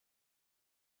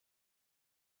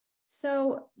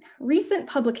So recent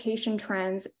publication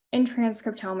trends in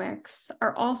transcriptomics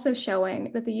are also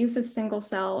showing that the use of single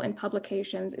cell in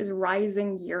publications is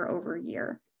rising year over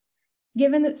year.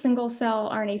 Given that single cell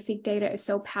RNA-seq data is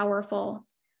so powerful,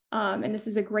 and this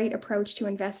is a great approach to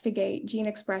investigate gene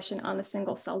expression on the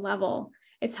single cell level,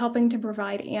 it's helping to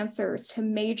provide answers to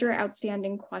major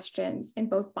outstanding questions in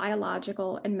both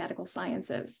biological and medical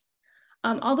sciences.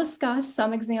 I'll discuss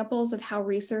some examples of how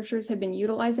researchers have been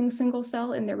utilizing single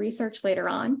cell in their research later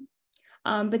on,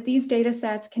 but these data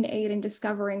sets can aid in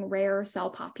discovering rare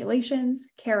cell populations,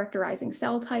 characterizing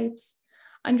cell types,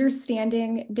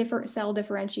 understanding different cell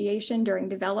differentiation during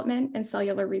development and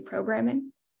cellular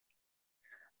reprogramming.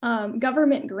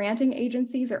 Government granting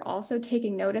agencies are also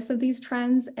taking notice of these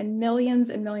trends, and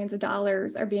millions of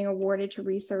dollars are being awarded to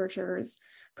researchers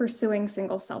pursuing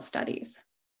single cell studies.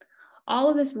 All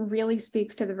of this really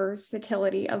speaks to the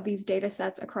versatility of these data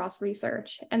sets across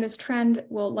research, and this trend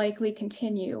will likely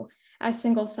continue as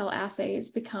single cell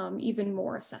assays become even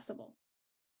more accessible.